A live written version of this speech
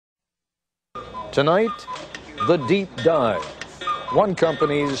Tonight, the Deep Dive, one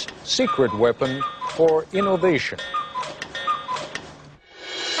company's secret weapon for innovation.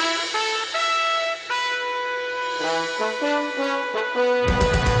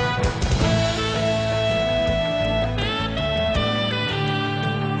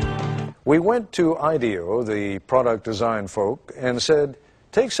 We went to IDEO, the product design folk, and said,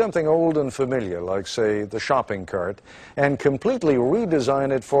 take something old and familiar, like, say, the shopping cart, and completely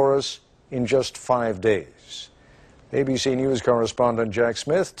redesign it for us in just 5 days. ABC News correspondent Jack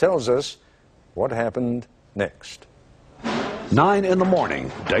Smith tells us what happened next. 9 in the morning,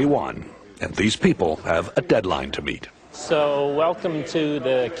 day one, and these people have a deadline to meet. So welcome to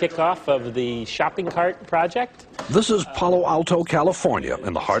the kickoff of the shopping cart project. This is Palo Alto, California,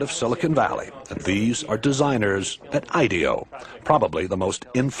 in the heart of Silicon Valley, and these are designers at IDEO, probably the most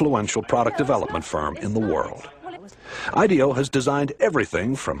influential product development firm in the world. IDEO has designed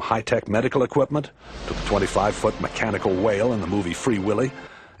everything from high-tech medical equipment to the 25-foot mechanical whale in the movie Free Willy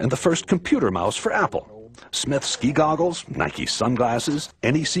and the first computer mouse for Apple. Smith ski goggles, Nike sunglasses,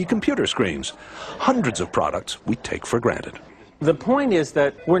 NEC computer screens. Hundreds of products we take for granted. The point is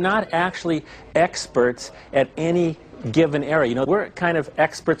that we're not actually experts at any given area. You know, we're kind of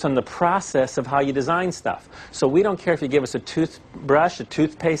experts on the process of how you design stuff. So we don't care if you give us a toothbrush, a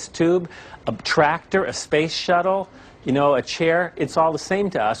toothpaste tube, a tractor, a space shuttle, you know, a chair. It's all the same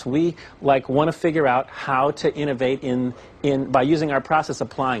to us. We want to figure out how to innovate by using our process,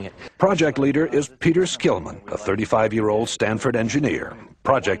 applying it. Project leader is Peter Skillman, a 35-year-old Stanford engineer.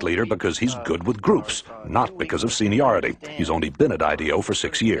 Project leader because he's good with groups, not because of seniority. He's only been at IDEO for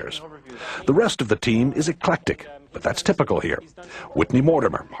 6 years. The rest of the team is eclectic, but that's typical here. Whitney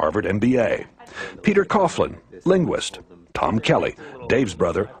Mortimer, Harvard MBA. Peter Coughlin, linguist. Tom Kelly, Dave's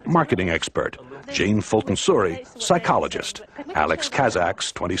brother, marketing expert. Jane Fulton-Suri, psychologist. Alex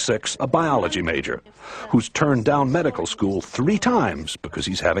Kazaks, 26, a biology major, who's turned down medical school 3 times because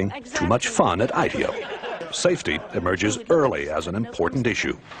he's having too much fun at IDEO. Safety emerges early as an important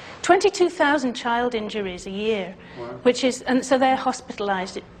issue. 22,000 child injuries a year, and so they're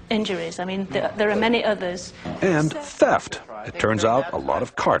hospitalized injuries. I mean, there are many others. And theft. It turns out a lot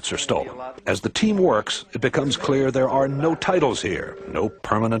of carts are stolen. As the team works, it becomes clear there are no titles here, no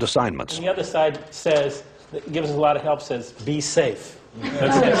permanent assignments. And the other side says, gives us a lot of help, says, be safe.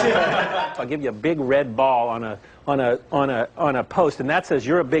 I'll give you a big red ball on a post, and that says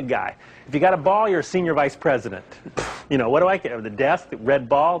you're a big guy. If you got a ball, you're a senior vice president. You know, what do I care? The desk, the red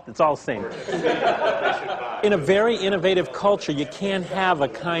ball, it's all the same. In a very innovative culture, you can't have a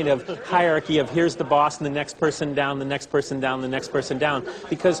kind of hierarchy of here's the boss and the next person down, the next person down, the next person down,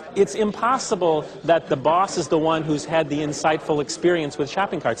 because it's impossible that the boss is the one who's had the insightful experience with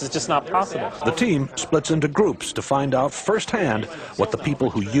shopping carts. It's just not possible. The team splits into groups to find out firsthand what the people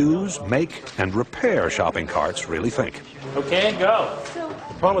who use, make, and repair shopping carts really think. Okay, go.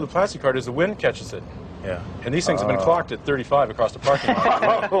 The problem with the plastic cart is the wind catches it. Yeah. And these things have been clocked at 35 across the parking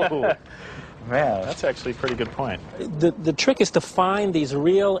lot. Oh, man, that's actually a pretty good point. The trick is to find these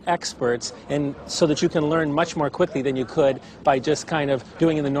real experts, and so that you can learn much more quickly than you could by just kind of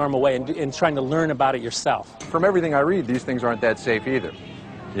doing it the normal way and trying to learn about it yourself. From everything I read, these things aren't that safe either,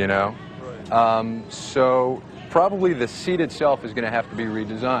 you know? So probably the seat itself is going to have to be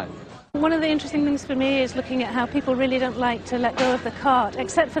redesigned. One of the interesting things for me is looking at how people really don't like to let go of the cart,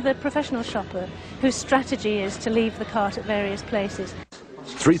 except for the professional shopper, whose strategy is to leave the cart at various places.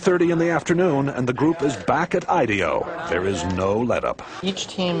 3:30 in the afternoon, and the group is back at IDEO. There is no let-up. Each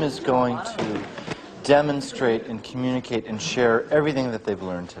team is going to demonstrate and communicate and share everything that they've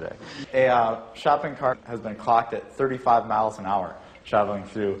learned today. A shopping cart has been clocked at 35 miles an hour traveling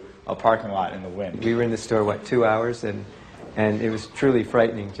through a parking lot in the wind. We were in the store, what, 2 hours, and it was truly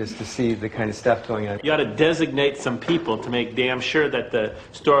frightening just to see the kind of stuff going on. You ought to designate some people to make damn sure that the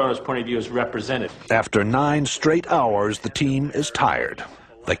store owner's point of view is represented. After 9 straight hours, the team is tired.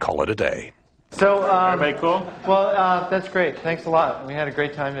 They call it a day. So, everybody cool? Well, that's great. Thanks a lot. We had a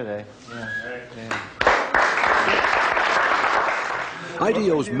great time today. Yeah.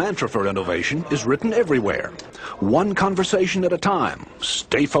 IDEO's mantra for innovation is written everywhere. One conversation at a time.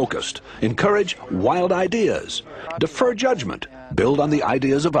 Stay focused. Encourage wild ideas. Defer judgment. Build on the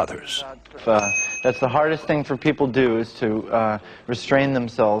ideas of others. That's the hardest thing for people to do, is to restrain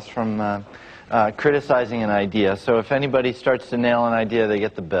themselves from criticizing an idea. So if anybody starts to nail an idea, they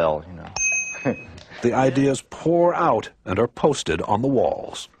get the bell, you know. The ideas pour out and are posted on the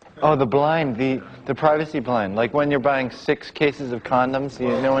walls. Oh, the blind, the privacy blind. Like when you're buying 6 cases of condoms,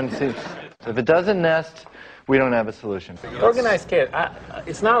 no one sees. So if it doesn't nest we don't have a solution. Organized chaos.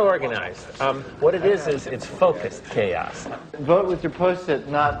 It's not organized. What it is it's focused chaos. Vote with your Post-it,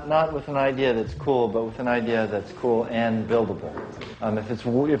 not with an idea that's cool, but with an idea that's cool and buildable.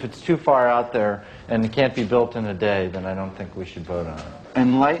 If it's too far out there and it can't be built in a day, then I don't think we should vote on it.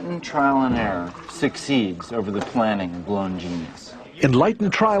 Enlightened trial and error succeeds over the planning of lone genius.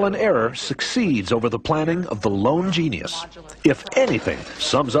 Enlightened trial and error succeeds over the planning of the lone genius. If anything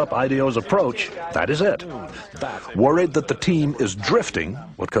sums up IDEO's approach, that is it. Worried that the team is drifting,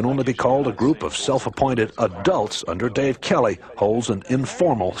 what can only be called a group of self-appointed adults under Dave Kelly holds an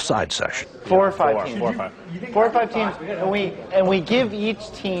informal side session. 4 or 5 teams. 4 or 5 teams, and we give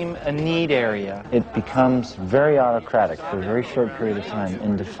each team a need area. It becomes very autocratic for a very short period of time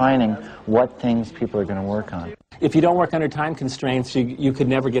in defining what things people are going to work on. If you don't work under time constraints, you could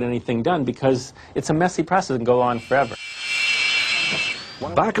never get anything done because it's a messy process and go on forever.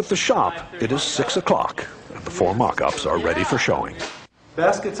 Back at the shop, it is 6 o'clock, and the 4 mock-ups are ready for showing.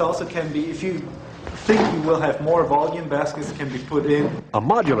 Baskets also can be, if you think you will have more volume, baskets can be put in. A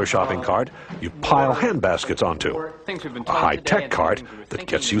modular shopping cart you pile hand baskets onto. A high-tech cart that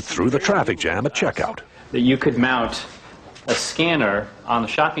gets you through the traffic jam at checkout. That you could mount a scanner on the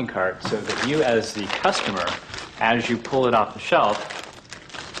shopping cart so that you as the customer, as you pull it off the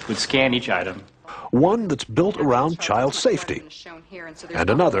shelf, would scan each item. One that's built around child safety, and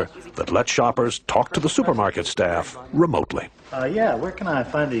another that lets shoppers talk to the supermarket staff remotely. Yeah, where can I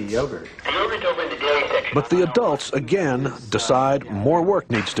find a yogurt? But the adults, again, decide more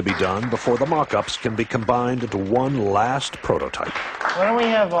work needs to be done before the mock-ups can be combined into one last prototype. Why don't we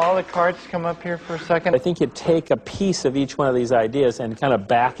have all the carts come up here for a second? I think you take a piece of each one of these ideas and kind of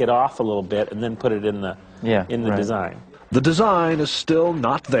back it off a little bit and then put it in the design. The design is still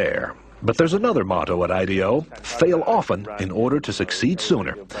not there. But there's another motto at IDEO: fail often in order to succeed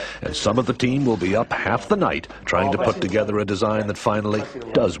sooner. And some of the team will be up half the night trying to put together a design that finally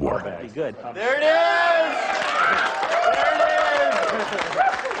does work. There it is! There it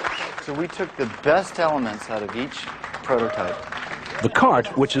is! So we took the best elements out of each prototype. The cart,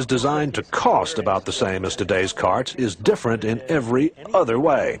 which is designed to cost about the same as today's carts, is different in every other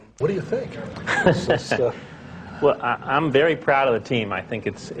way. What do you think? Well, I'm very proud of the team. I think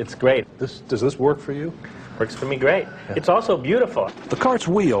it's great. Does this work for you? Works for me great. It's also beautiful. The cart's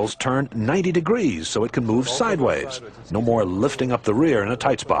wheels turn 90 degrees so it can move sideways. No more lifting up the rear in a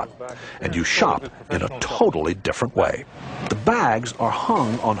tight spot. And you shop in a totally different way. The bags are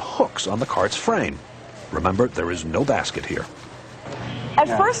hung on hooks on the cart's frame. Remember, there is no basket here. At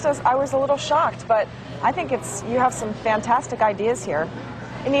first, I was a little shocked, but I think you have some fantastic ideas here.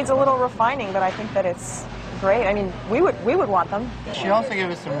 It needs a little refining, but I think that it's great. I mean, we would want them. She also gave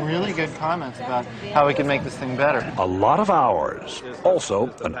us some really good comments about how we can make this thing better. A lot of hours.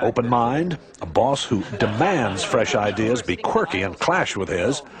 Also, an open mind, a boss who demands fresh ideas be quirky and clash with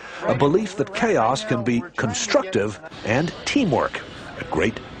his, a belief that chaos can be constructive, and teamwork, a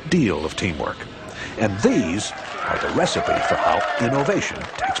great deal of teamwork. And these are the recipe for how innovation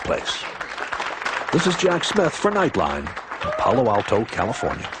takes place. This is Jack Smith for Nightline in Palo Alto,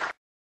 California.